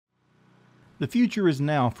The future is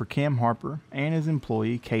now for Cam Harper and his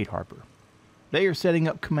employee Kate Harper. They are setting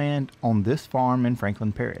up command on this farm in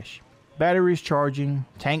Franklin Parish. Batteries charging,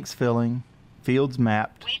 tanks filling, fields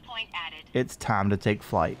mapped. Waypoint added. It's time to take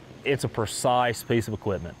flight. It's a precise piece of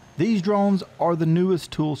equipment. These drones are the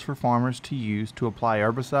newest tools for farmers to use to apply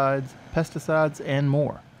herbicides, pesticides, and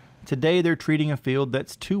more. Today they're treating a field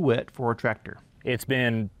that's too wet for a tractor. It's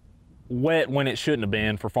been wet when it shouldn't have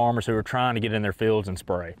been for farmers who are trying to get in their fields and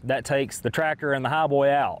spray. That takes the tractor and the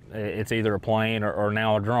highboy out. It's either a plane or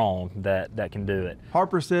now a drone that can do it.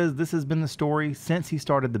 Harper says this has been the story since he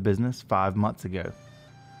started the business 5 months ago.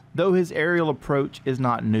 Though his aerial approach is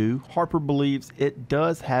not new, Harper believes it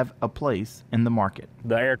does have a place in the market.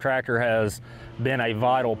 The air tractor has been a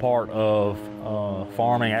vital part of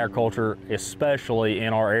farming, agriculture, especially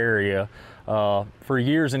in our area, for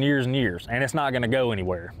years and years and years, and it's not going to go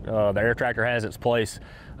anywhere. The air tractor has its place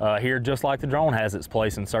here just like the drone has its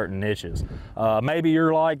place in certain niches. Maybe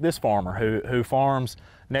you're like this farmer who farms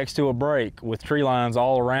next to a break with tree lines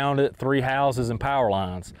all around it, 3 houses and power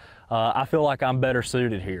lines. I feel like I'm better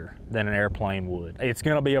suited here than an airplane would. It's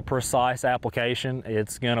going to be a precise application.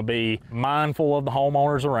 It's going to be mindful of the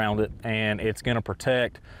homeowners around it, and it's going to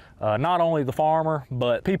protect not only the farmer,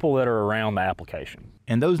 but people that are around the application.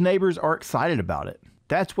 And those neighbors are excited about it.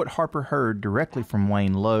 That's what Harper heard directly from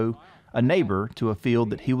Wayne Lowe, a neighbor to a field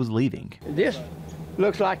that he was leaving. This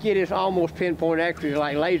looks like it is almost pinpoint accuracy,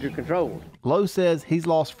 like laser controlled. Lowe says he's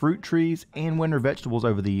lost fruit trees and winter vegetables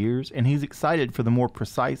over the years, and he's excited for the more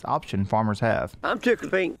precise option farmers have. I'm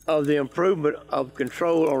tickled pink of the improvement of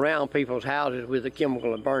control around people's houses with the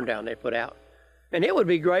chemical and burn down they put out. And it would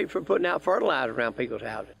be great for putting out fertilizer around people's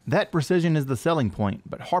houses. That precision is the selling point,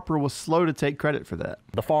 but Harper was slow to take credit for that.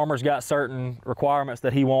 The farmer's got certain requirements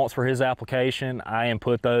that he wants for his application. I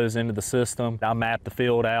input those into the system. I map the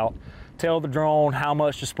field out, tell the drone how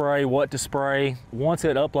much to spray, what to spray. Once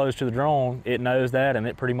it uploads to the drone, it knows that and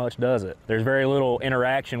it pretty much does it. There's very little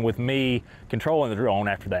interaction with me controlling the drone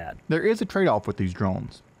after that. There is a trade-off with these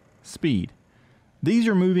drones: speed. These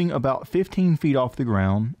are moving about 15 feet off the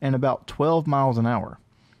ground and about 12 miles an hour.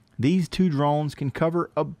 These two drones can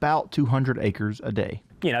cover about 200 acres a day.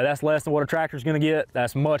 You know, that's less than what a tractor's going to get.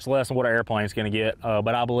 That's much less than what an airplane's going to get.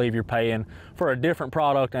 But I believe you're paying for a different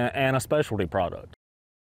product and a specialty product.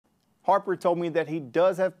 Harper told me that he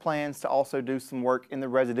does have plans to also do some work in the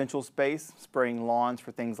residential space, spraying lawns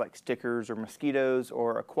for things like stickers or mosquitoes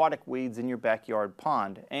or aquatic weeds in your backyard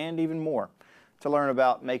pond, and even more. To learn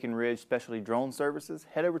about Macon Ridge Specialty Drone Services,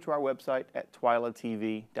 head over to our website at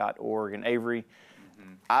twilatv.org. And Avery,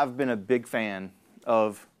 I've been a big fan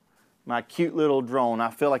of my cute little drone. I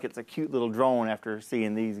feel like it's a cute little drone after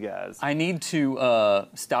seeing these guys. I need to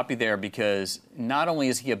stop you there because not only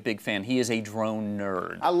is he a big fan, he is a drone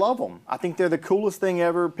nerd. I love them. I think they're the coolest thing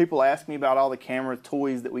ever. People ask me about all the camera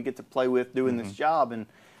toys that we get to play with doing this job. And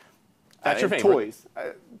That's your favorite. Toys.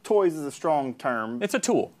 Toys is a strong term. It's a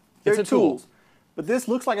tool. They're It's a tool. tools. But this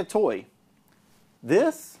looks like a toy.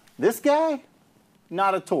 This guy,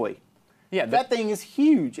 not a toy. Yeah, that thing is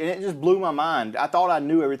huge, and it just blew my mind. I thought I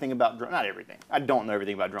knew everything about drones. Not everything. I don't know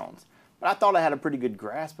everything about drones. But I thought I had a pretty good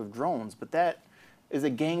grasp of drones. But that is a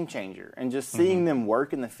game changer. And just seeing them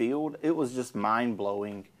work in the field, it was just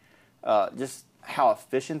mind-blowing. Just how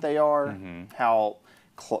efficient they are, how...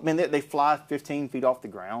 I mean, they fly 15 feet off the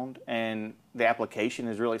ground, and the application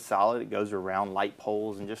is really solid. It goes around light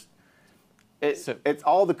poles and just... It's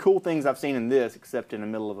all the cool things I've seen in this, except in the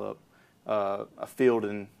middle of a field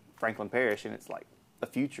in Franklin Parish, and it's like the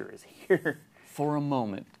future is here. For a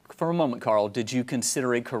moment, Carl, did you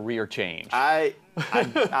consider a career change? I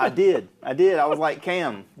did. I was like,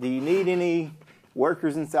 Cam, do you need any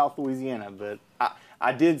workers in South Louisiana? But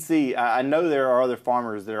I did see. I know there are other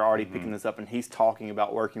farmers that are already picking this up, and he's talking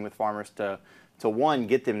about working with farmers to one,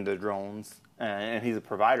 get them the drones, and he's a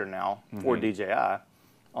provider now for DJI.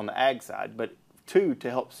 On the ag side, but two, to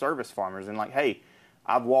help service farmers and like, hey,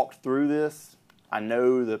 I've walked through this. I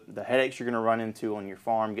know the headaches you're going to run into on your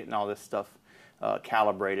farm, getting all this stuff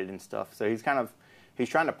calibrated and stuff. So he's trying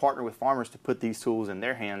to partner with farmers to put these tools in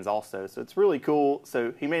their hands also. So it's really cool.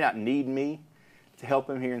 So he may not need me to help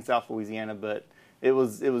him here in South Louisiana, but it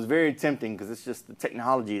was very tempting because it's just the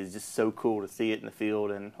technology is just so cool to see it in the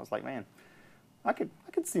field. And I was like, man, I could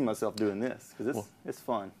see myself doing this because it's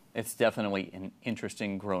fun. It's definitely an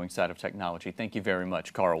interesting growing side of technology. Thank you very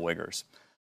much, Carl Wiggers.